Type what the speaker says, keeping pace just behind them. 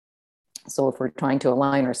So if we're trying to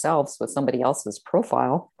align ourselves with somebody else's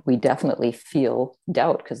profile, we definitely feel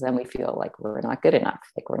doubt, because then we feel like we're not good enough,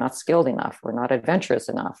 like we're not skilled enough, we're not adventurous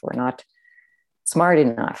enough, we're not smart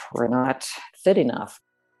enough, we're not fit enough.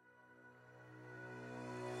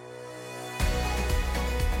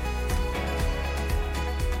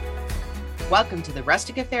 Welcome to the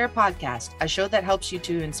Rustic Affair podcast, a show that helps you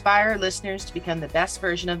to inspire listeners to become the best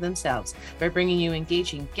version of themselves by bringing you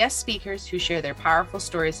engaging guest speakers who share their powerful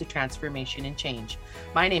stories of transformation and change.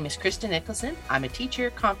 My name is Krista Nicholson. I'm a teacher,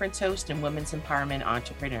 conference host, and women's empowerment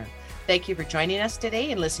entrepreneur. Thank you for joining us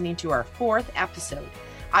today and listening to our 4th episode.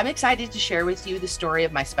 I'm excited to share with you the story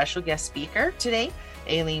of my special guest speaker today,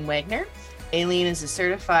 Aileen Wagner. Aileen is a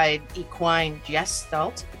certified equine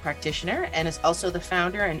gestalt practitioner and is also the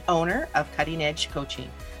founder and owner of Cutting Edge Coaching,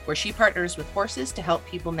 where she partners with horses to help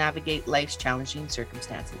people navigate life's challenging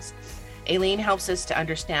circumstances. Aileen helps us to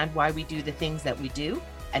understand why we do the things that we do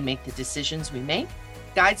and make the decisions we make,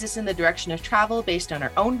 guides us in the direction of travel based on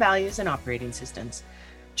our own values and operating systems.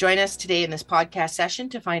 Join us today in this podcast session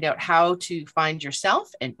to find out how to find yourself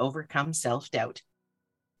and overcome self-doubt.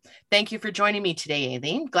 Thank you for joining me today,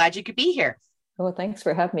 Aileen. Glad you could be here. Oh, thanks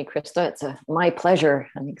for having me, Krista. It's my pleasure.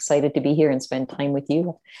 I'm excited to be here and spend time with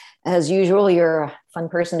you. As usual, you're a fun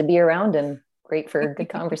person to be around and great for good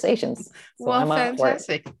conversations. So well,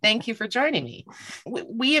 fantastic. Thank you for joining me.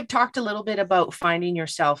 We have talked a little bit about finding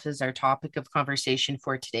yourself as our topic of conversation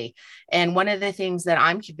for today. And one of the things that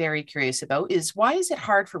I'm very curious about is, why is it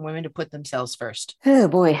hard for women to put themselves first? Oh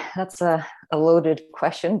boy, that's a loaded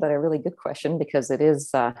question, but a really good question, because it is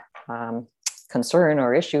a concern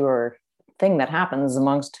or issue or thing that happens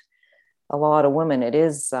amongst a lot of women. It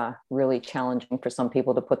is really challenging for some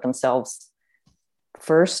people to put themselves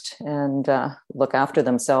first and look after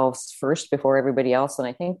themselves first before everybody else. And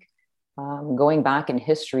I think going back in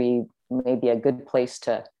history may be a good place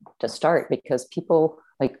to start, because people,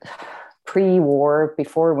 like pre-war,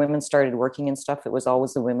 before women started working and stuff, it was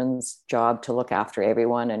always the women's job to look after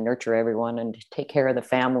everyone and nurture everyone and take care of the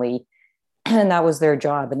family. And that was their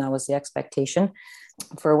job, and that was the expectation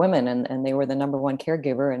for women, and they were the number one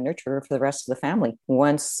caregiver and nurturer for the rest of the family.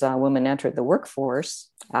 Once women entered the workforce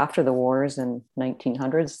after the wars in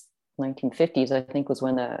 1900s, 1950s, I think, was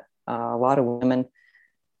when a lot of women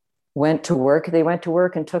went to work. They went to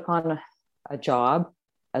work and took on a job,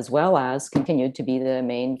 as well as continued to be the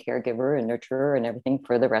main caregiver and nurturer and everything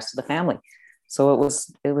for the rest of the family. So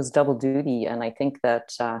it was double duty, and I think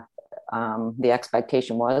that the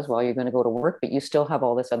expectation was, well, you're going to go to work, but you still have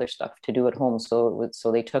all this other stuff to do at home. So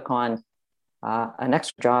they took on an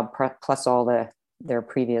extra job plus all their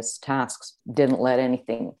previous tasks. Didn't let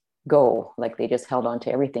anything go. Like, they just held on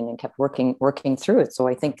to everything and kept working through it. So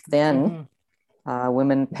I think then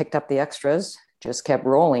women picked up the extras, just kept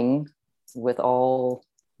rolling with all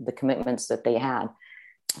the commitments that they had.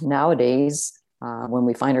 Nowadays, when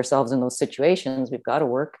we find ourselves in those situations, we've got to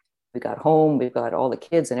work. We've got home, we've got all the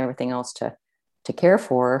kids and everything else to care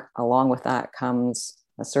for. Along with that comes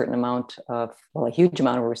a certain amount of, well, a huge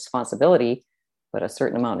amount of responsibility, but a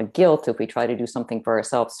certain amount of guilt if we try to do something for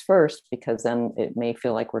ourselves first, because then it may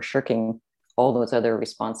feel like we're shirking all those other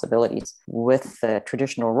responsibilities. With the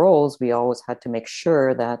traditional roles, we always had to make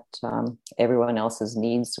sure that everyone else's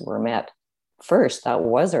needs were met first. That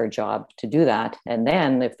was our job, to do that. And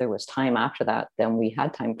then if there was time after that, then we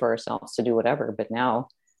had time for ourselves to do whatever. But now,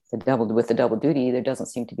 with the double duty, there doesn't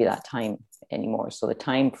seem to be that time anymore. So the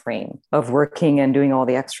time frame of working and doing all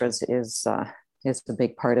the extras is a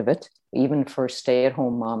big part of it. Even for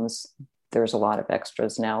stay-at-home moms, there's a lot of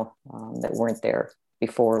extras now that weren't there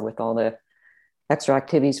before, with all the extra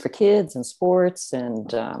activities for kids and sports and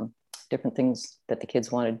different things that the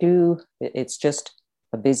kids want to do. It's just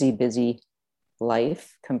a busy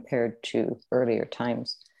life compared to earlier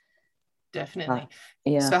times. Definitely.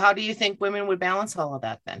 Yeah. So how do you think women would balance all of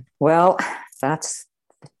that then? Well, that's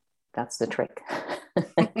the trick.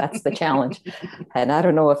 That's the challenge. And I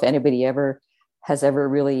don't know if anybody has ever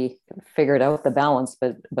really figured out the balance,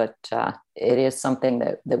 but it is something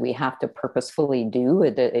that we have to purposefully do.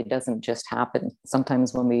 It doesn't just happen.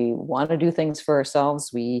 Sometimes when we want to do things for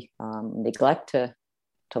ourselves, we neglect to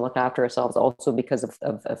look after ourselves, also because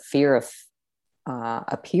of fear of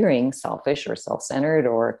appearing selfish or self-centered,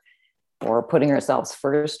 or putting ourselves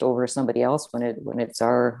first over somebody else when it's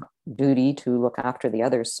our duty to look after the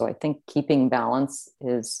others. So I think keeping balance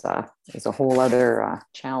is a whole other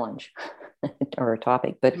challenge or a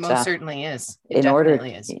topic. But it most certainly is. But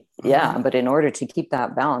in order to keep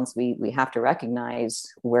that balance, we have to recognize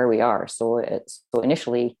where we are. So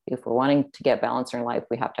initially, if we're wanting to get balance in our life,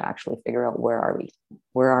 we have to actually figure out, where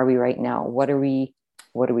are we right now? What are we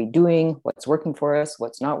What are we doing? What's working for us?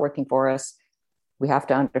 What's not working for us? We have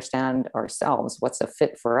to understand ourselves, what's a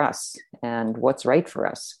fit for us and what's right for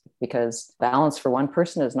us, because balance for one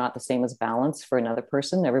person is not the same as balance for another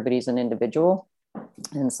person. Everybody's an individual,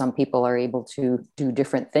 and some people are able to do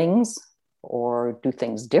different things or do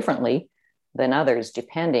things differently than others,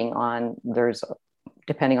 depending on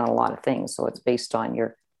a lot of things. So it's based on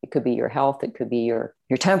it could be your health, it could be your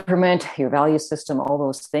temperament, your value system. All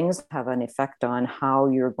those things have an effect on how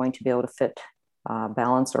you're going to be able to fit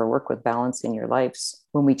balance or work with balance in your lives.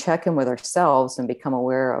 When we check in with ourselves and become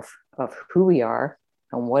aware of who we are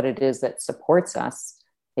and what it is that supports us,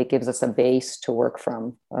 it gives us a base to work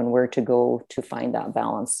from and where to go to find that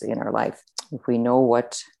balance in our life. If we know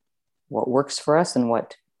what works for us and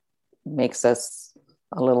what makes us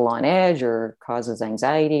a little on edge or causes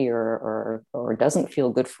anxiety or doesn't feel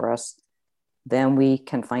good for us, then we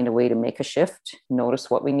can find a way to make a shift, notice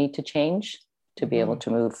what we need to change to be able to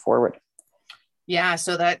move forward. Yeah,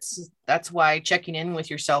 so that's why checking in with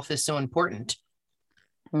yourself is so important.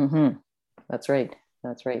 Mm-hmm. That's right.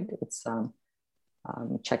 It's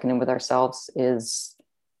checking in with ourselves is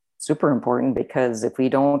super important, because if we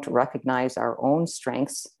don't recognize our own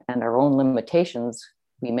strengths and our own limitations,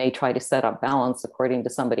 we may try to set up balance according to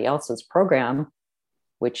somebody else's program,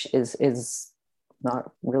 which is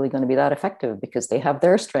not really going to be that effective, because they have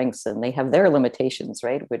their strengths and they have their limitations,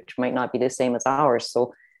 right? Which might not be the same as ours.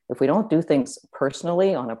 So if we don't do things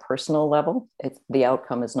personally on a personal level, the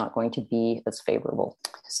outcome is not going to be as favorable.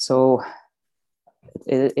 So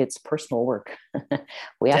it's personal work.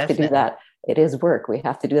 We have to do that. It is work. We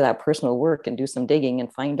have to do that personal work and do some digging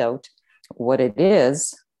and find out what it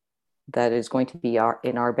is that is going to be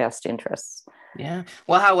in our best interests. Yeah.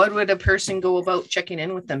 Well, what would a person go about checking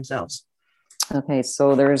in with themselves? Okay,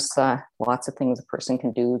 so there's lots of things a person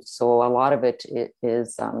can do. So a lot of it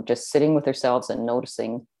is just sitting with themselves and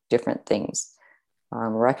noticing different things,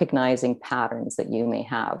 recognizing patterns that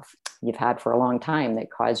you've had for a long time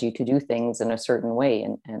that cause you to do things in a certain way,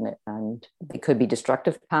 and they could be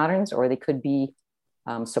destructive patterns or they could be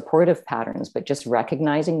supportive patterns. But just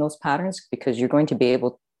recognizing those patterns, because you're going to be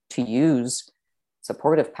able to use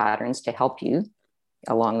supportive patterns to help you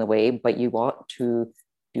along the way, but you want to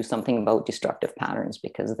do something about destructive patterns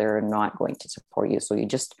because they're not going to support you. So you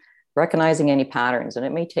just recognizing any patterns, and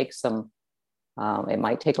it may take it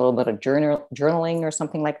might take a little bit of journaling or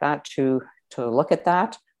something like that to look at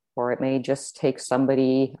that, or it may just take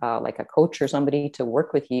somebody like a coach or somebody to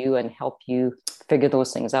work with you and help you figure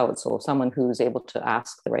those things out. So someone who's able to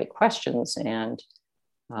ask the right questions and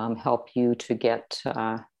help you to get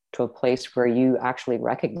to a place where you actually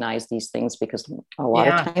recognize these things, because a lot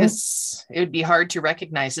of times it would be hard to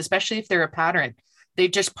recognize, especially if they're a pattern. They're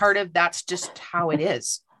just that's just how it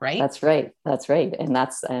is, right? That's right. And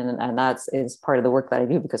that's is part of the work that I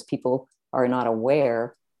do, because people are not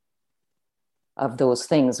aware of those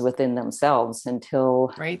things within themselves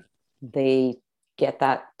until they get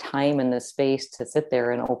that time and the space to sit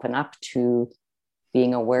there and open up to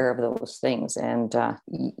being aware of those things. And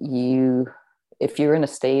if you're in a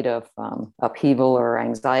state of upheaval or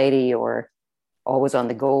anxiety or always on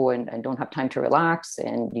the go and don't have time to relax,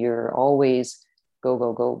 and you're always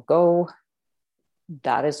go,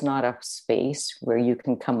 that is not a space where you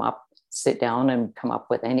can sit down and come up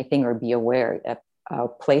with anything or be aware. A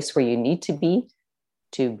place where you need to be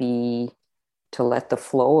to let the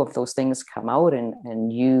flow of those things come out,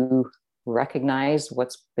 and you recognize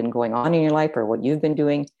what's been going on in your life or what you've been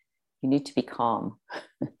doing. You need to be calm.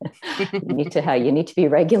 you need to be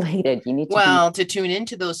regulated. You need to tune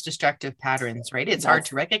into those destructive patterns, right? It's hard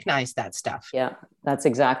to recognize that stuff. Yeah, that's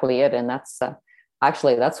exactly it. And that's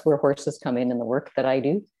that's where horses come in the work that I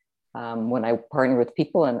do. When I partner with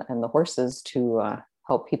people and the horses to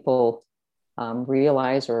help people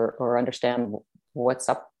realize or understand what's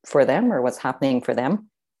up for them or what's happening for them.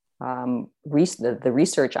 The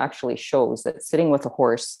research actually shows that sitting with a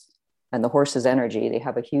horse and the horse's energy, they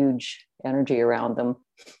have a huge energy around them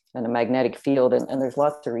and a magnetic field. And there's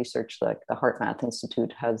lots of research, like the HeartMath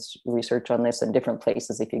Institute has research on this in different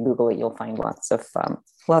places. If you Google it, you'll find lots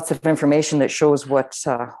of information that shows what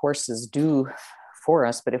horses do for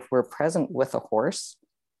us. But if we're present with a horse,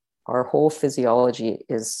 our whole physiology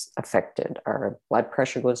is affected. Our blood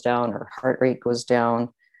pressure goes down, our heart rate goes down,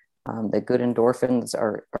 the good endorphins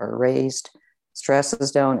are raised, stress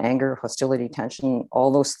is down, anger, hostility, tension,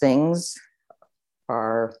 all those things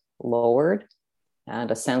are lowered,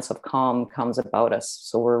 and a sense of calm comes about us.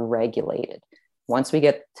 So we're regulated. Once we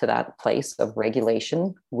get to that place of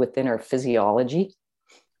regulation within our physiology,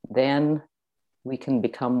 then we can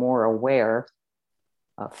become more aware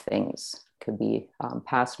of things. could be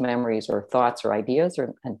past memories or thoughts or ideas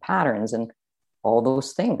and patterns and all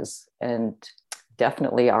those things. And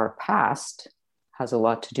definitely our past has a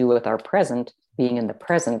lot to do with our present. Being in the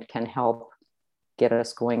present can help get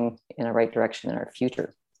us going in the right direction in our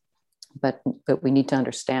future. But we need to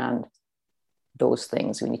understand those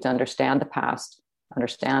things. We need to understand the past,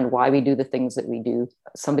 understand why we do the things that we do.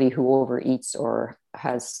 Somebody who overeats or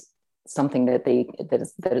has something that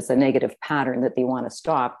is a negative pattern that they want to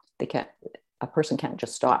stop, a person can't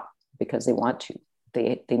just stop because they want to.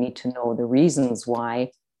 They need to know the reasons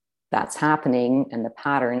why that's happening and the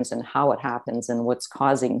patterns and how it happens and what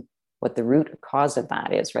the root cause of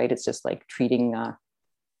that is, right? It's just like treating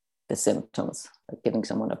the symptoms, like giving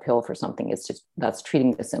someone a pill for something. That's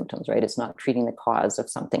treating the symptoms, right? It's not treating the cause of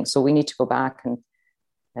something. So we need to go back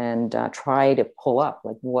and try to pull up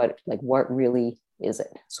what really is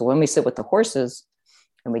it? So when we sit with the horses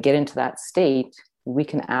and we get into that state, we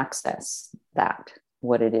can access that,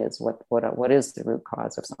 what it is, what is the root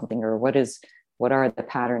cause of something, or what are the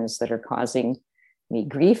patterns that are causing me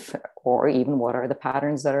grief, or even what are the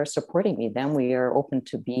patterns that are supporting me. Then we are open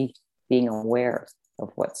to being aware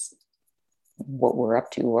of what we're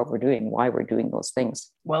up to, what we're doing, why we're doing those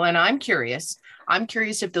things. Well, and I'm curious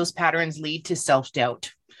if those patterns lead to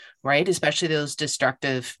self-doubt, right? Especially those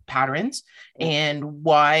destructive patterns, and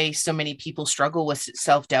why so many people struggle with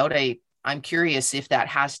self-doubt. I'm curious if that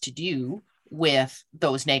has to do with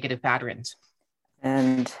those negative patterns.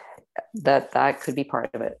 And that could be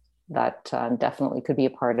part of it. That definitely could be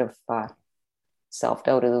a part of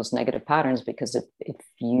self-doubt, of those negative patterns, because if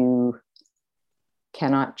you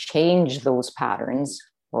cannot change those patterns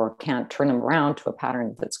or can't turn them around to a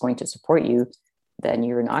pattern that's going to support you, then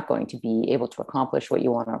you're not going to be able to accomplish what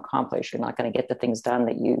you want to accomplish. You're not going to get the things done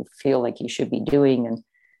that you feel like you should be doing,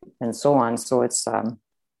 and so on. So it's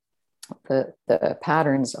the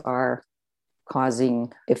patterns are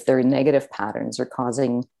causing, if they're negative patterns, are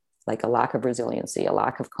causing like a lack of resiliency, a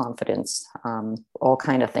lack of confidence, all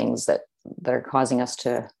kind of things that are causing us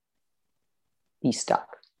to be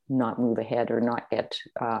stuck, not move ahead, or not get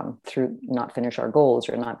through, not finish our goals,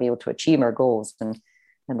 or not be able to achieve our goals, and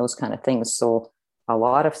those kind of things. So a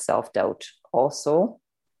lot of self-doubt also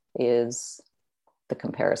is the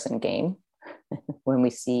comparison game. When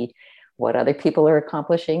we see what other people are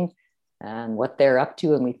accomplishing and what they're up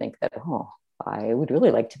to, and we think that, oh, I would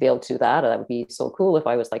really like to be able to do that. That would be so cool if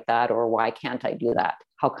I was like that. Or why can't I do that?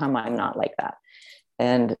 How come I'm not like that?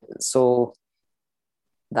 And so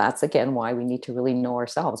that's, again, why we need to really know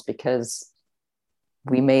ourselves, because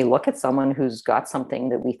we may look at someone who's got something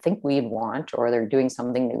that we think we'd want, or they're doing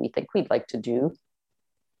something that we think we'd like to do.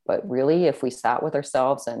 But really, if we sat with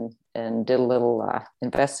ourselves and did a little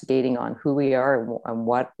investigating on who we are and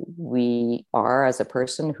what we are as a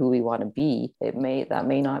person, who we want to be, that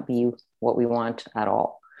may not be what we want at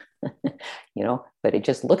all. But it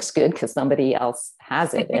just looks good because somebody else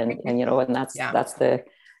has it, and that's the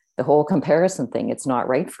whole comparison thing. It's not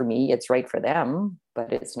right for me, it's right for them,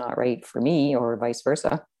 but it's not right for me, or vice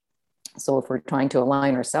versa. So if we're trying to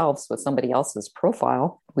align ourselves with somebody else's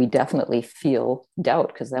profile, we definitely feel doubt,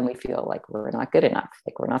 because then we feel like we're not good enough,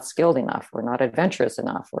 like we're not skilled enough, we're not adventurous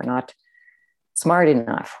enough, we're not smart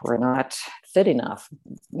enough, we're not fit enough.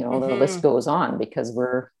 The list goes on, because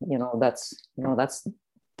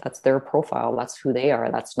that's their profile, that's who they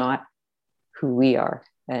are, that's not who we are.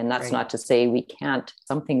 And that's not to say we can't,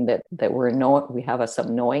 something that we have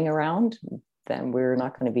some knowing around, then we're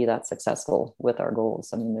not going to be that successful with our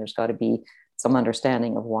goals. I mean, there's got to be some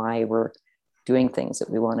understanding of why we're doing things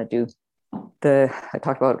that we want to do. I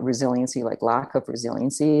talked about resiliency, like lack of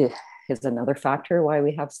resiliency is another factor why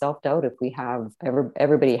we have self-doubt. If we have,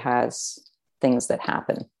 everybody has things that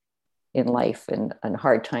happen in life, and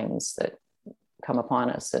hard times that come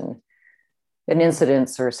upon us, and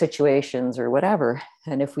incidents or situations or whatever.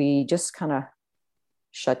 And if we just kind of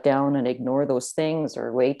shut down and ignore those things,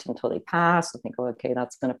 or wait until they pass and think, oh, okay,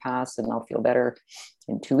 that's going to pass and I'll feel better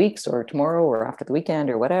in 2 weeks or tomorrow or after the weekend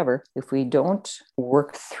or whatever. If we don't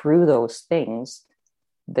work through those things,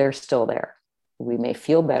 they're still there. We may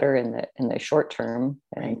feel better in the short term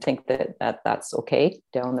and think that's okay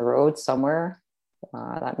down the road somewhere.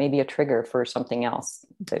 That may be a trigger for something else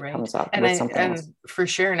that comes up with something else. For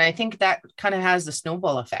sure. And I think that kind of has the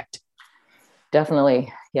snowball effect.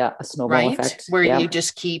 Definitely. Yeah. A snowball effect. Where you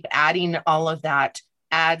just keep adding all of that,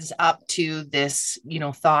 adds up to this,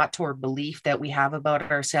 thought or belief that we have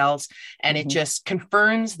about ourselves. And it just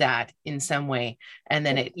confirms that in some way. And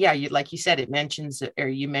then like you said,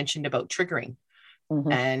 you mentioned about triggering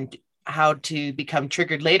and how to become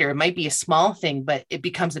triggered later. It might be a small thing, but it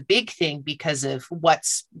becomes a big thing because of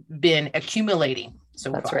what's been accumulating. So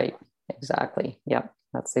that's right. Exactly. Yeah.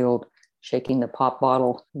 That's the old shaking the pop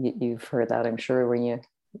bottle. You've heard that, I'm sure, when you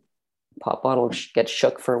pop bottle gets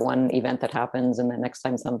shook for one event that happens, and the next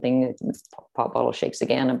time something, pop bottle shakes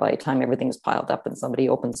again, and by the time everything's piled up and somebody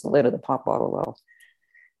opens the lid of the pop bottle, well,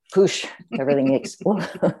 poosh, everything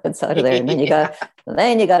explodes out of there, and then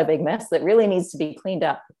you got a big mess that really needs to be cleaned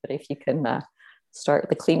up. But if you can start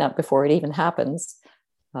the cleanup before it even happens,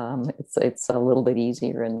 it's a little bit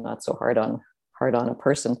easier and not so hard on a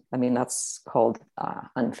person. I mean, that's called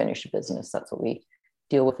unfinished business. That's what we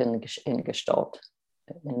deal with in Gestalt.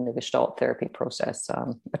 In the Gestalt therapy process,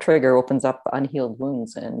 a trigger opens up unhealed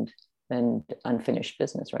wounds and unfinished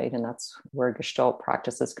business, right? And that's where Gestalt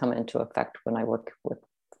practices come into effect when I work with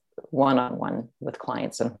one-on-one with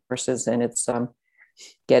clients and horses, and it's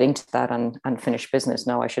getting to that unfinished business.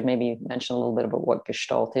 Now, I should maybe mention a little bit about what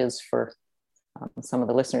Gestalt is for some of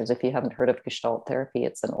the listeners. If you haven't heard of Gestalt therapy,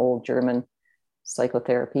 it's an old German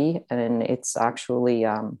psychotherapy, and it's actually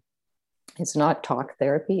it's not talk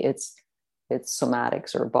therapy, it's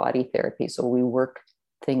somatics or body therapy. So we work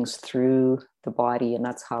things through the body, and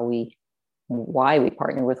that's why we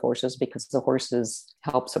partner with horses, because the horses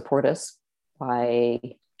help support us by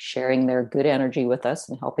sharing their good energy with us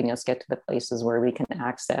and helping us get to the places where we can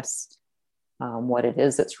access what it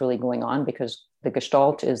is that's really going on, because the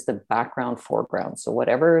Gestalt is the background foreground. So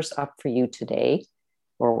whatever's up for you today,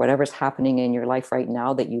 or whatever's happening in your life right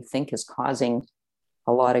now that you think is causing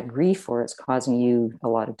a lot of grief, or it's causing you a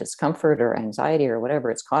lot of discomfort or anxiety, or whatever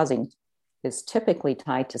it's causing, is typically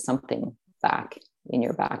tied to something back in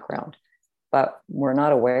your background. But we're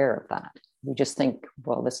not aware of that. We just think,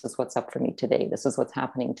 well, this is what's up for me today. This is what's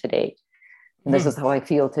happening today. And this is how I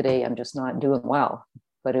feel today. I'm just not doing well.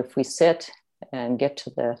 But if we sit and get to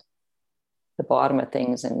the bottom of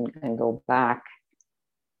things and go back,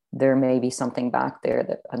 there may be something back there,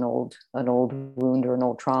 that an old wound or an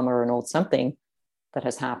old trauma or an old something that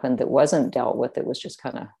has happened that wasn't dealt with. It was just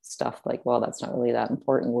kind of stuff like, well, that's not really that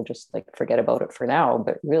important. We'll just like forget about it for now.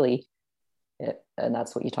 But really, and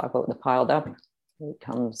that's what you talk about in the piled up. It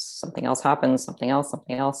comes, something else happens, something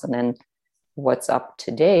else. And then what's up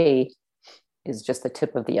today is just the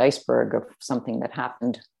tip of the iceberg of something that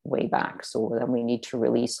happened way back. So then we need to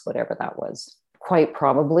release whatever that was. Quite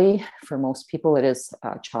probably for most people, it is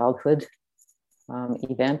a childhood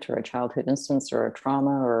event or a childhood instance or a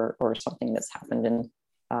trauma or something that's happened in,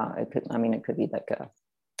 it could be like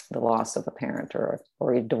the loss of a parent or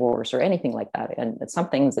a divorce or anything like that. And it's some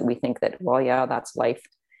things that we think that, well, yeah, that's life.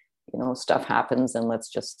 Stuff happens and let's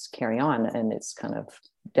just carry on. And it's kind of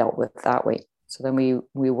dealt with that way. So then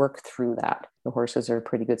we work through that. The horses are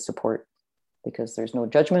pretty good support because there's no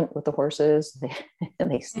judgment with the horses.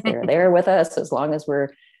 They're there with us as long as we're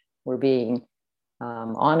being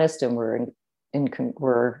honest, and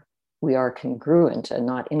we are congruent and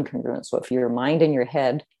not incongruent. So if your mind and your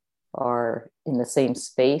head are in the same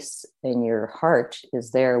space and your heart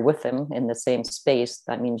is there with them in the same space,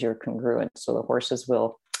 that means you're congruent. So the horses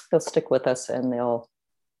they'll stick with us, and they'll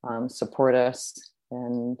support us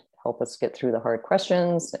and help us get through the hard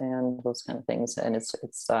questions and those kind of things. And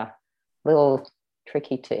it's a little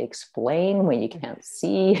tricky to explain when you can't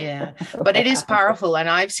see. Yeah, but it is powerful. And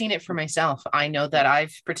I've seen it for myself. I know that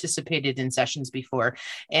I've participated in sessions before.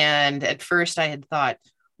 And at first I had thought,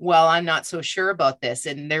 well, I'm not so sure about this.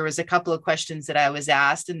 And there was a couple of questions that I was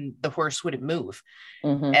asked and the horse wouldn't move.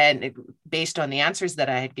 Mm-hmm. And based on the answers that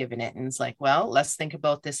I had given it, and it's like, well, let's think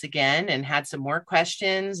about this again, and had some more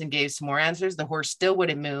questions and gave some more answers. The horse still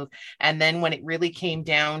wouldn't move. And then when it really came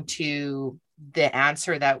down to the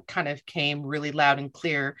answer that kind of came really loud and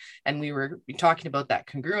clear, and we were talking about that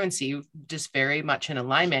congruency, just very much in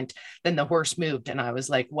alignment, then the horse moved. And I was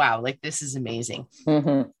like, wow, like this is amazing.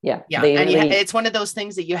 Mm-hmm. Yeah. And it's one of those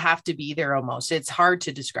things that you have to be there almost. It's hard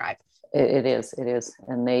to describe. It is.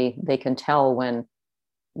 And they can tell when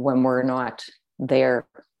we're not there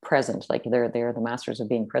present, like they're the masters of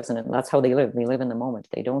being present. And that's how they live. They live in the moment.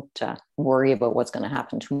 They don't worry about what's going to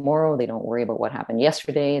happen tomorrow. They don't worry about what happened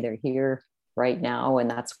yesterday. They're here right now.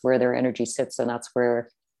 And that's where their energy sits. And that's where,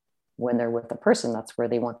 when they're with the person, that's where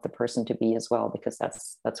they want the person to be as well, because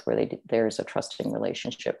that's where there's a trusting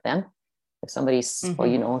relationship. Then if somebody's, mm-hmm.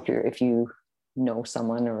 well, if you know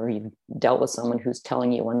someone, or you've dealt with someone who's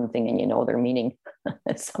telling you one thing and they're meaning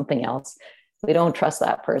something else, we don't trust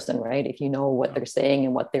that person, right? If you know what they're saying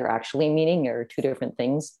and what they're actually meaning are two different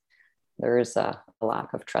things, there's a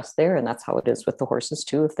lack of trust there. And that's how it is with the horses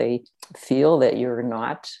too. If they feel that you're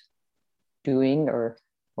not doing or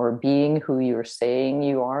being who you're saying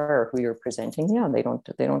you are, or who you're presenting, they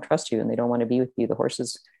don't trust you, and they don't want to be with you. The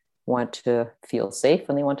horses want to feel safe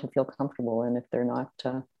and they want to feel comfortable. And if they're not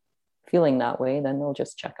feeling that way, then they'll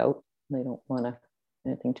just check out. They don't want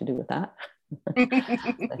anything to do with that.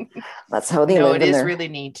 That's how they No, live it in is their, really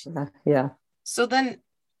neat. yeah. So then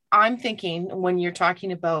I'm thinking, when you're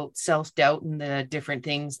talking about self-doubt and the different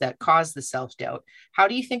things that cause the self-doubt, how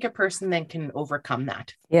do you think a person then can overcome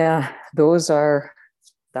that? Yeah,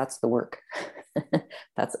 that's the work.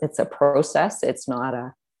 It's a process. It's not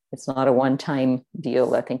a one-time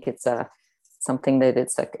deal. I think it's something that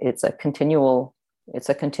it's a continual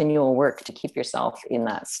work to keep yourself in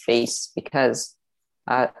that space, because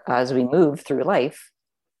as we move through life,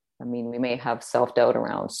 I mean, we may have self-doubt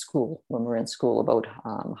around school when we're in school about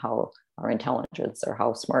how our intelligence or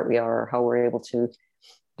how smart we are or how we're able to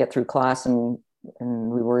get through class, and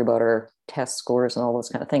we worry about our test scores and all those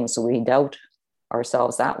kind of things. So we doubt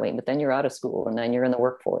ourselves that way. But then you're out of school, and then you're in the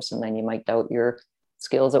workforce, and then you might doubt your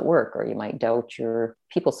skills at work, or you might doubt your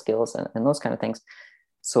people skills and those kind of things.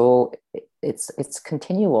 So it's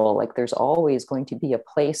continual. Like, there's always going to be a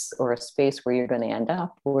place or a space where you're going to end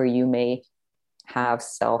up where you may have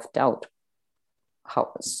self-doubt.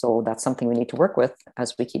 So that's something we need to work with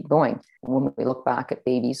as we keep going. When we look back at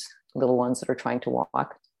babies, little ones that are trying to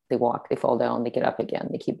walk, they fall down, they get up again,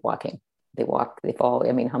 they keep walking. They walk, they fall.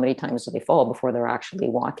 I mean, how many times do they fall before they're actually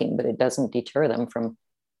walking? But it doesn't deter them from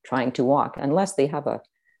trying to walk, unless they have a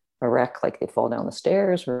wreck, like they fall down the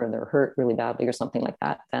stairs or they're hurt really badly or something like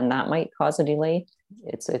that. Then that might cause a delay.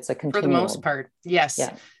 It's a continual. For the most part, yes.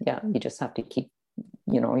 Yeah. You just have to keep,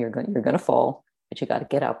 you're going to fall, but you got to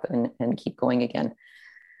get up and keep going again.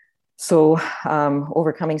 So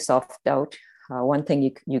overcoming self-doubt, one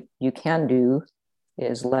thing you can do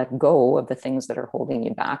is let go of the things that are holding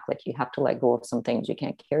you back. Like, you have to let go of some things. You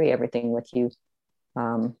can't carry everything with you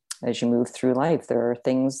as you move through life. There are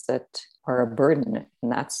things that are a burden,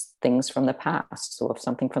 and that's things from the past. So if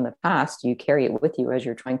something from the past, you carry it with you as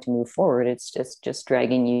you're trying to move forward, it's just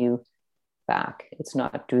dragging you back. It's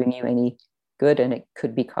not doing you any good, and it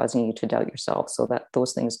could be causing you to doubt yourself. So that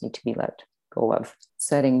those things need to be let go of.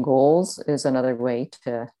 Setting goals is another way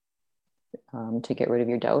to get rid of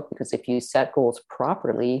your doubt, because if you set goals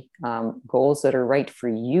properly, goals that are right for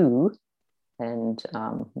you, and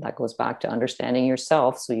that goes back to understanding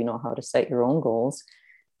yourself, so you know how to set your own goals.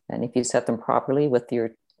 And if you set them properly with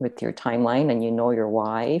your timeline, and you know your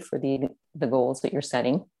why for the goals that you're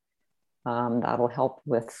setting, that'll help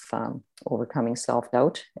with overcoming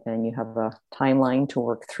self-doubt. And you have a timeline to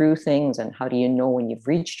work through things. And how do you know when you've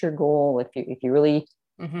reached your goal? If you really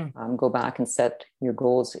go back and set your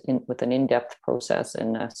goals with an in-depth process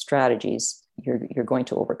and strategies, you're going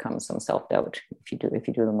to overcome some self-doubt if you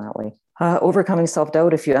do them that way. Overcoming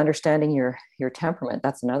self-doubt, if you're understanding your temperament,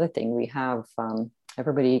 that's another thing. We have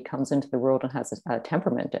everybody comes into the world and has a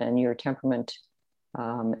temperament, and your temperament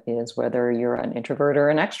is whether you're an introvert or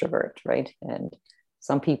an extrovert, right? And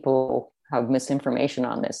some people have misinformation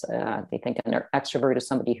on this. They think an extrovert is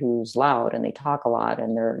somebody who's loud and they talk a lot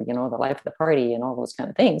and they're, the life of the party and all those kind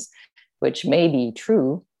of things, which may be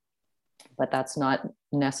true, but that's not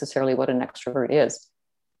necessarily what an extrovert is.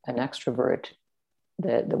 An extrovert,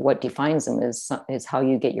 what defines them is how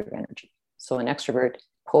you get your energy. So an extrovert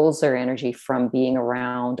pulls their energy from being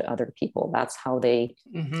around other people. That's how they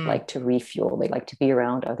like to refuel. They like to be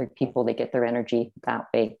around other people. They get their energy that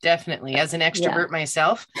way. Definitely. As an extrovert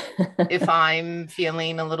myself, if I'm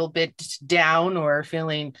feeling a little bit down or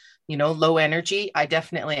feeling, low energy, I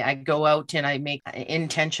go out and I make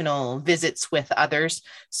intentional visits with others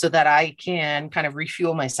so that I can kind of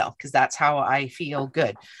refuel myself, because that's how I feel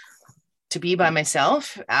good. To be by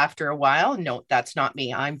myself after a while, no, that's not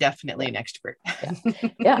me. I'm definitely an extrovert.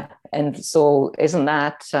 Yeah. And so isn't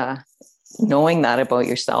that, knowing that about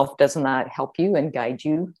yourself, doesn't that help you and guide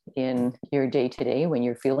you in your day-to-day when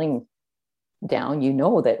you're feeling down?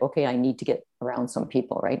 That, okay, I need to get around some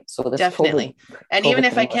people, right? So this definitely. And even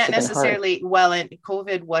if I can't necessarily, and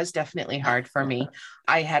COVID was definitely hard for me.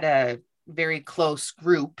 I had a very close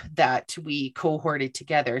group that we cohorted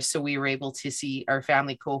together. So we were able to see our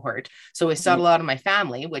family cohort. So I saw a lot of my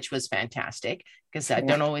family, which was fantastic, because I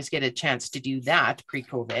don't always get a chance to do that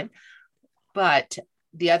pre-COVID. But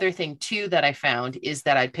the other thing too that I found is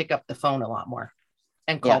that I'd pick up the phone a lot more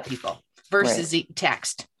and call people versus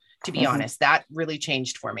text. To be honest, that really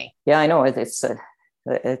changed for me. Yeah, I know it's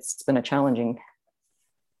been a challenging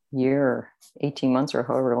year, 18 months or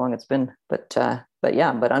however long it's been.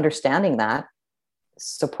 But understanding that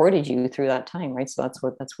supported you through that time, right? So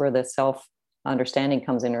that's where the self-understanding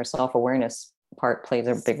comes in, or self-awareness part plays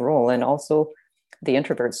a big role. And also the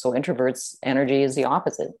introverts. So introverts' energy is the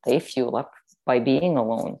opposite. They fuel up by being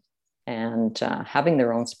alone and having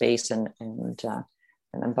their own space. And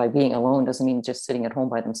by being alone doesn't mean just sitting at home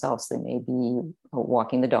by themselves. They may be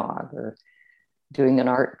walking the dog or doing an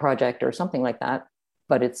art project or something like that,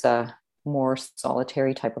 but it's a more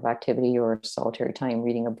solitary type of activity, or solitary time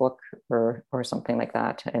reading a book or something like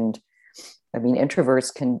that. And I mean,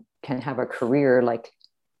 introverts can have a career like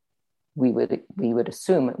we would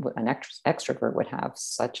assume an extrovert would have,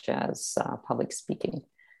 such as public speaking.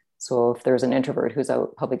 So if there's an introvert who's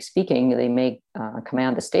out public speaking, they may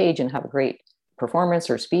command the stage and have a great performance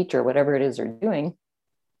or speech or whatever it is they're doing.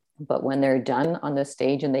 But when they're done on the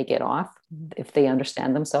stage and they get off, if they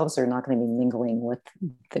understand themselves, they're not going to be mingling with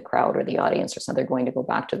the crowd or the audience or something. They're going to go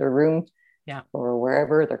back to their room, or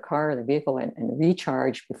wherever, their car, their vehicle, and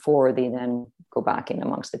recharge before they then go back in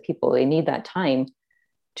amongst the people. They need that time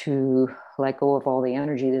to let go of all the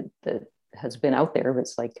energy that has been out there.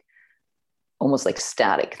 It's like almost like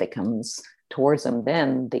static that comes towards them.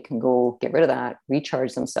 Then they can go get rid of that,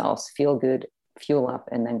 recharge themselves, feel good, fuel up,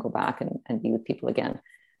 and then go back and be with people again.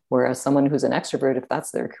 Whereas someone who's an extrovert, if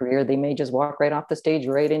that's their career, they may just walk right off the stage,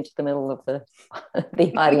 right into the middle of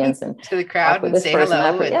the audience and to the crowd and say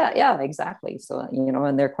hello. Yeah, exactly. So,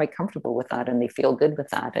 and they're quite comfortable with that and they feel good with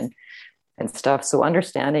that and stuff. So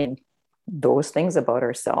understanding those things about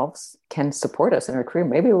ourselves can support us in our career.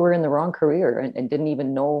 Maybe we're in the wrong career and didn't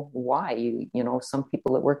even know why. Some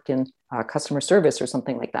people that worked in customer service or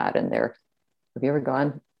something like that, and have you ever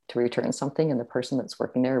gone to return something and the person that's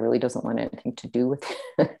working there really doesn't want anything to do with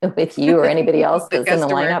with you or anybody else that's in the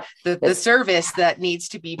lineup, the service that needs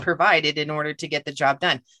to be provided in order to get the job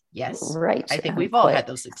done? Yes, right. I think we've all had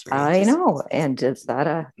those experiences. I know. And is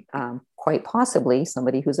that quite possibly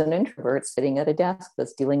somebody who's an introvert sitting at a desk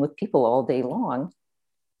that's dealing with people all day long?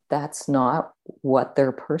 That's not what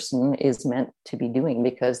their person is meant to be doing,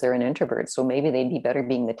 because they're an introvert. So maybe they'd be better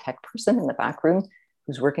being the tech person in the back room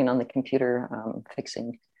who's working on the computer,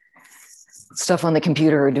 fixing stuff on the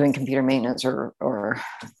computer or doing computer maintenance or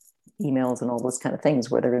emails and all those kind of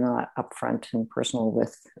things, where they're not upfront and personal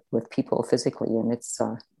with people physically. And it's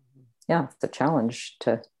it's a challenge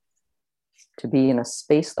to be in a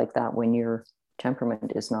space like that when your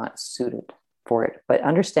temperament is not suited for it. But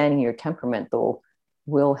understanding your temperament, though,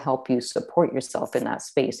 will help you support yourself in that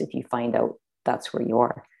space if you find out that's where you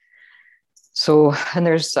are. So, and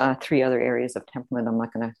there's 3 other areas of temperament. I'm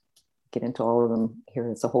not going to get into all of them here.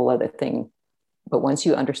 It's a whole other thing. But once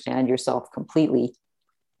you understand yourself completely,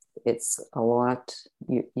 it's a lot,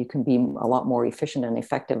 you can be a lot more efficient and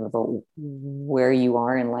effective about where you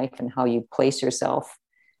are in life and how you place yourself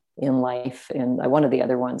in life. And one of the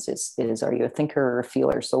other ones is are you a thinker or a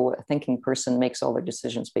feeler? So a thinking person makes all their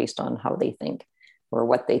decisions based on how they think or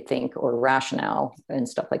what they think or rationale and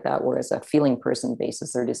stuff like that. Whereas a feeling person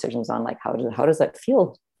bases their decisions on like, how does that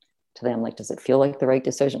feel to them? Like, does it feel like the right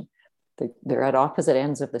decision? They're at opposite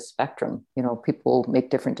ends of the spectrum. People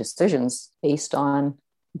make different decisions based on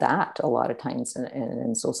that a lot of times.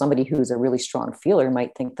 And so somebody who's a really strong feeler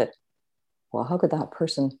might think that, well, how could that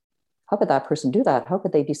person do that? How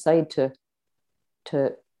could they decide to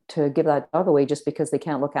give that dog away just because they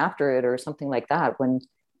can't look after it or something like that?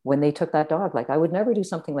 When they took that dog, like I would never do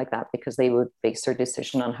something like that, because they would base their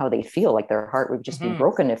decision on how they feel. Like their heart would just be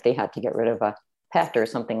broken if they had to get rid of a pet or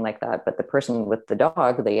something like that. But the person with the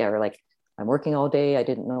dog, they are like, I'm working all day. I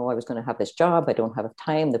didn't know I was going to have this job. I don't have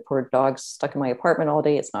time. The poor dog's stuck in my apartment all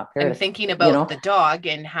day. It's not fair. I'm thinking about the dog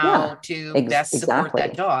and how to best support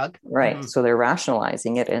that dog. Right. Mm-hmm. So they're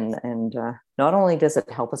rationalizing it. And not only does it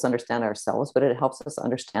help us understand ourselves, but it helps us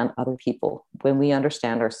understand other people. When we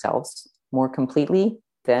understand ourselves more completely,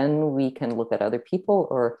 then we can look at other people,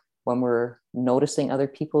 or when we're noticing other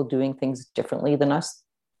people doing things differently than us,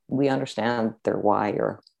 we understand their why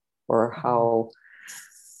or how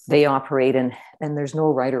they operate, and there's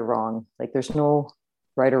no right or wrong. Like there's no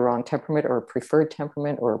right or wrong temperament or preferred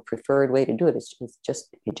temperament or preferred way to do it.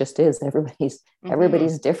 It just is.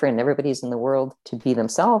 Everybody's different. Everybody's in the world to be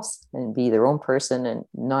themselves and be their own person, and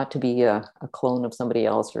not to be a clone of somebody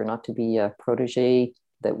else, or not to be a protege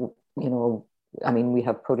that, I mean, we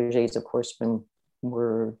have proteges, of course, when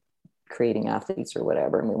we're creating athletes or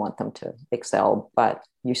whatever, and we want them to excel, but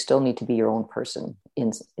you still need to be your own person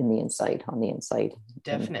on the inside.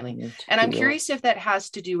 Definitely. And I'm curious if that has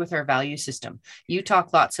to do with our value system. You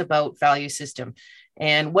talk lots about value system,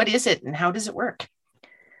 and what is it and how does it work?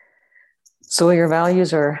 So your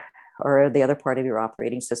values are the other part of your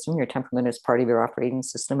operating system. Your temperament is part of your operating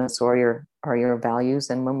system, and so are your values.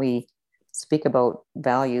 And when we speak about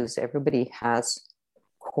values, everybody has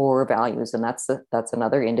core values, and that's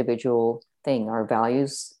another individual thing. Our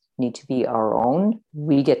values need to be our own.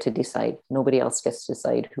 We get to decide. Nobody else gets to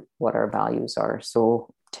decide what our values are.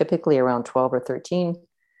 So typically around 12 or 13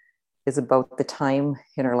 is about the time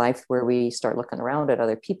in our life where we start looking around at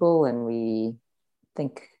other people and we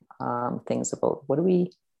think, things about what do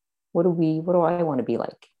I want to be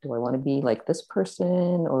like? Do I want to be like this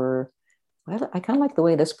person? Or I kind of like the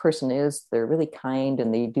way this person is. They're really kind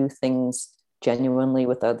and they do things genuinely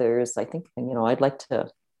with others. I think, I'd like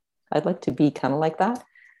to be kind of like that.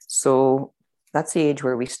 So that's the age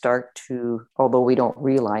where we start to, although we don't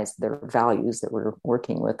realize their values that we're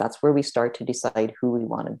working with, that's where we start to decide who we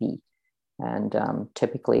want to be. And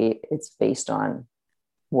typically it's based on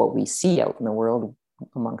what we see out in the world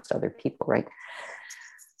amongst other people, right?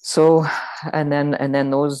 So, and then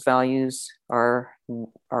those values are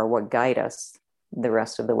what guide us the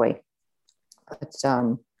rest of the way. But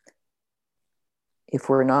if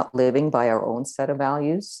we're not living by our own set of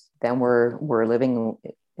values, then we're living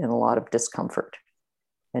in a lot of discomfort.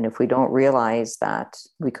 And if we don't realize that,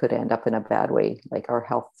 we could end up in a bad way, like our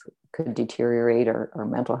health could deteriorate, our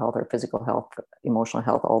mental health, our physical health, emotional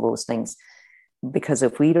health, all those things. Because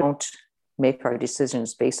if we don't make our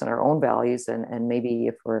decisions based on our own values, and maybe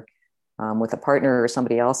if we're with a partner or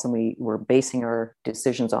somebody else and we're basing our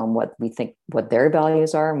decisions on what we think, what their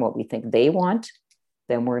values are and what we think they want,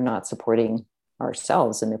 then we're not supporting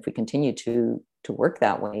ourselves. And if we continue to work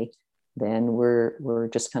that way, then we're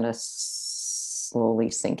just kind of slowly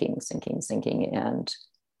sinking. And,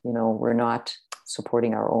 we're not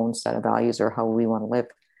supporting our own set of values or how we want to live.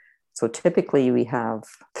 So typically we have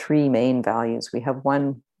three main values.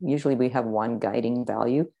 Usually we have one guiding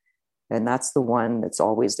value, and that's the one that's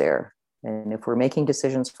always there. And if we're making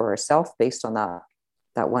decisions for ourselves based on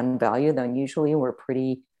that one value, then usually we're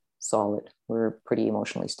pretty solid. We're pretty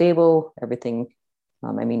emotionally stable, everything.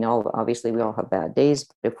 Obviously we all have bad days,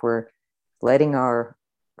 but if we're letting our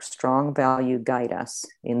strong value guide us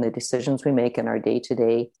in the decisions we make in our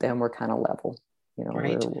day-to-day, then we're kind of level.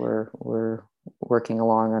 Right. We're working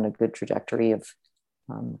along on a good trajectory of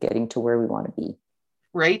getting to where we want to be.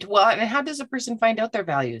 Right. Well, and how does a person find out their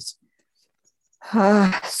values?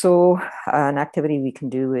 So an activity we can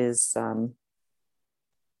do is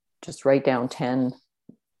just write down 10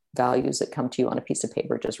 values that come to you on a piece of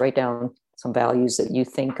paper. Just write down some values that you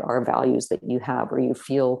think are values that you have, or you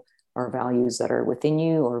feel are values that are within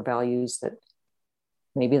you, or values that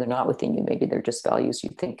maybe they're not within you. Maybe they're just values you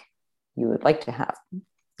think you would like to have.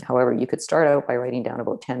 However, you could start out by writing down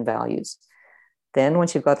about 10 values. Then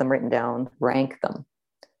once you've got them written down, rank them.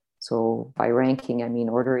 So by ranking, I mean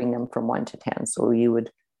ordering them from 1 to 10. So you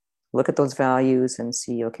would look at those values and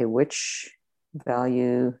see, okay, which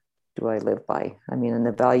value do I live by? And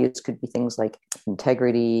the values could be things like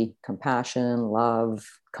integrity, compassion, love,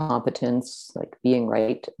 competence, like being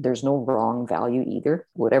right. There's no wrong value either.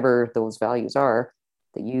 Whatever those values are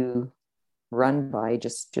that you run by,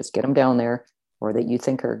 just get them down there, or that you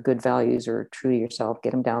think are good values or true to yourself,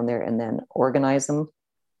 get them down there, and then organize them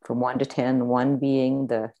from 1 to 10, 1 being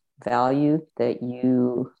the value that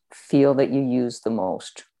you feel that you use the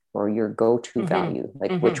most, or your go-to value.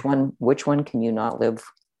 Like which one can you not live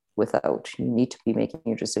without? You need to be making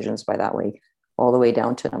your decisions by that way, all the way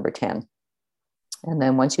down to number 10. And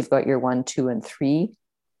then once you've got your 1, 2, and 3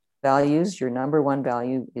 values, your number 1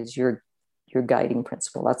 value is your guiding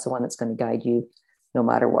principle. That's the one that's going to guide you no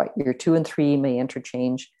matter what. Your 2 and 3 may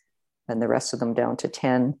interchange, and the rest of them down to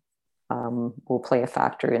 10 will play a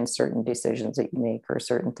factor in certain decisions that you make or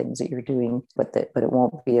certain things that you're doing, but it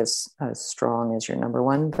won't be as strong as your number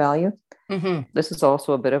 1 value. This is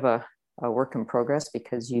also a bit of a work in progress,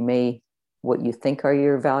 because what you think are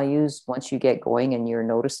your values, once you get going and you're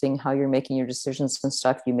noticing how you're making your decisions and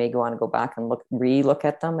stuff, you may want to go back and re-look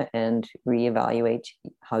at them and reevaluate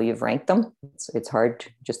how you've ranked them. It's hard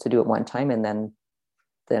just to do it one time and then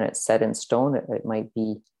it's set in stone. It might be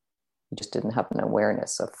you just didn't have an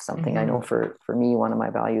awareness of something. I know for me, one of my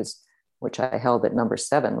values, which I held at number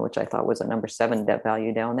 7, which I thought was a number 7 debt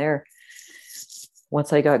value down there.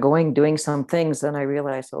 Once I got going doing some things, then I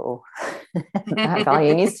realized, that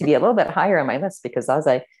value needs to be a little bit higher on my list, because as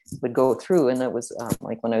I would go through, and it was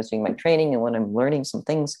like when I was doing my training and when I'm learning some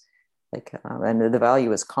things, and the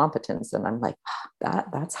value is competence. And I'm like,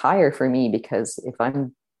 that's higher for me, because if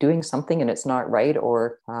I'm doing something and it's not right,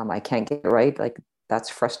 or I can't get it right, like that's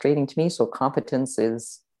frustrating to me. So competence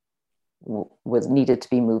was needed to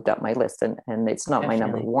be moved up my list, and it's not my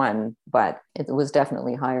number 1, but it was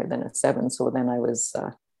definitely higher than a 7. So then I was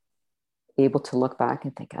able to look back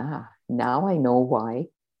and think, now I know why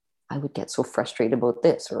I would get so frustrated about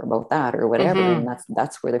this or about that or whatever. And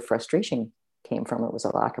that's where the frustration came from. It was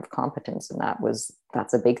a lack of competence, and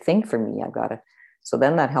that's a big thing for me. So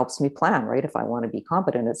then that helps me plan, right? If I want to be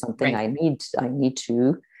competent at something, right, I need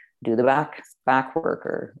to do the back work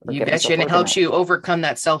or you betcha. And it helps you overcome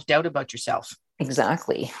that self-doubt about yourself.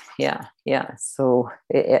 Exactly. Yeah. Yeah. So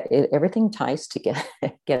everything ties together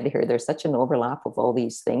here. There's such an overlap of all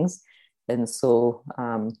these things. And so,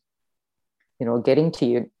 getting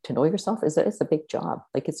to know yourself is a big job.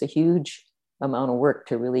 Like it's a huge amount of work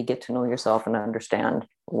to really get to know yourself and understand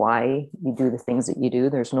why you do the things that you do.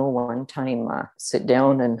 There's no one time sit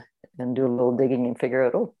down and do a little digging and figure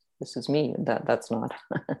out, oh, this is me. That's not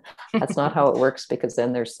that's not how it works, because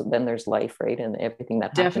then there's life, right? And everything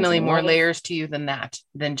that happens. Definitely more layers to you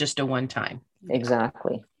than just a one time.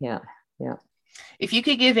 Exactly. Yeah. Yeah. If you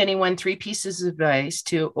could give anyone 3 pieces of advice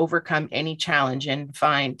to overcome any challenge and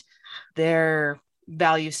find their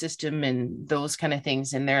value system and those kind of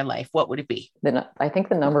things in their life, what would it be? Then I think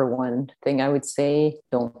the number one thing I would say,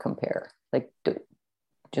 don't compare. Like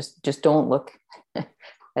just don't look at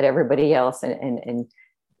everybody else and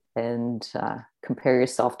compare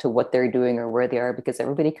yourself to what they're doing or where they are, because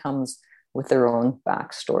everybody comes with their own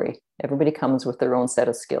backstory. Everybody comes with their own set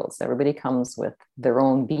of skills. Everybody comes with their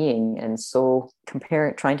own being. And so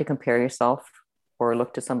trying to compare yourself or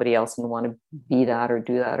look to somebody else and want to be that or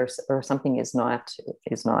do that or something is not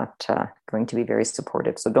going to be very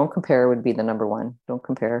supportive. So don't compare would be the number one. Don't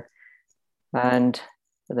compare. And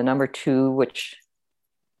the number 2, which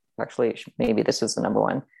actually maybe this is the number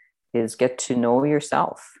 1, is get to know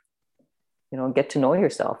yourself. Get to know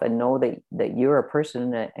yourself and know that you're a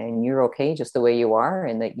person and you're okay just the way you are,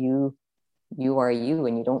 and that you are you,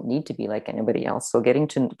 and you don't need to be like anybody else. So getting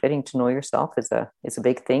to know yourself is a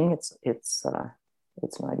big thing. It's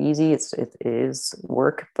not easy. It is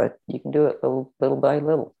work, but you can do it little by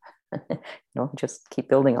little. Just keep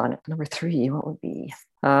building on it. Number 3, what would be?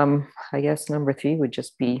 I guess number 3 would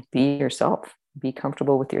just be yourself. Be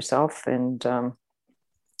comfortable with yourself, and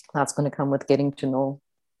that's going to come with getting to know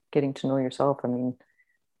yourself. I mean,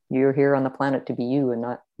 you're here on the planet to be you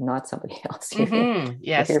and not somebody else.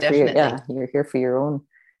 Yes, definitely. You're here for your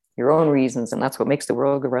own reasons, and that's what makes the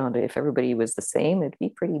world go round. If everybody was the same, it'd be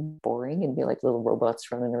pretty boring and be like little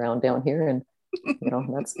robots running around down here, and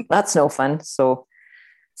that's no fun. So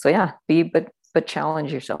yeah, but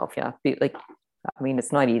challenge yourself. Yeah,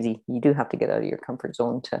 it's not easy. You do have to get out of your comfort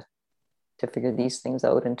zone to figure these things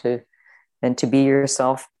out and to be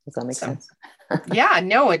yourself. Does that make sense? Yeah,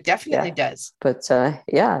 no, it definitely does. But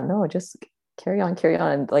just carry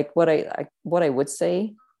on. Like what I would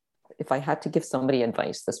say, if I had to give somebody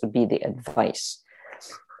advice, this would be the advice.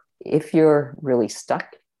 If you're really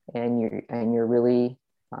stuck and you're really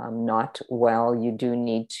not well, you do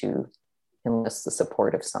need to enlist the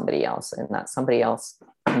support of somebody else, and that somebody else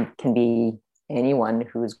can be anyone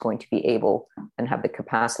who's going to be able and have the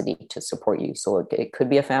capacity to support you. So it could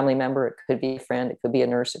be a family member, it could be a friend, it could be a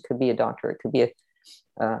nurse, it could be a doctor, it could be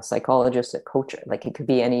a psychologist, a coach, like it could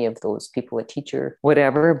be any of those people, a teacher,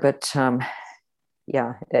 whatever. But and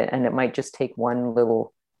it might just take one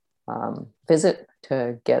little visit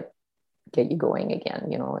to get you going again.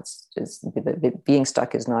 It's being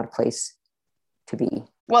stuck is not a place to be.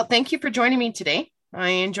 Well, thank you for joining me today. I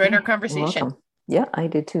enjoyed our conversation. Yeah, I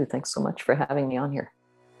did too. Thanks so much for having me on here.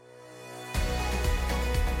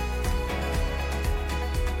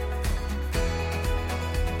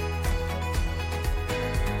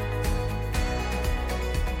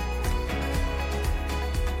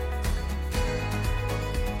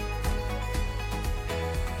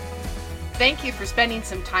 Thank you for spending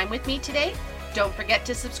some time with me today. Don't forget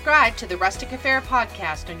to subscribe to the Rustic Affair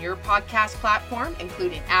podcast on your podcast platform,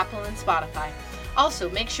 including Apple and Spotify. Also,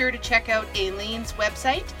 make sure to check out Aileen's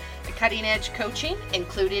website, The Cutting Edge Coaching,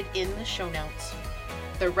 included in the show notes.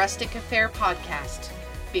 The Rustic Affair podcast,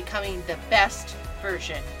 becoming the best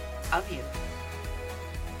version of you.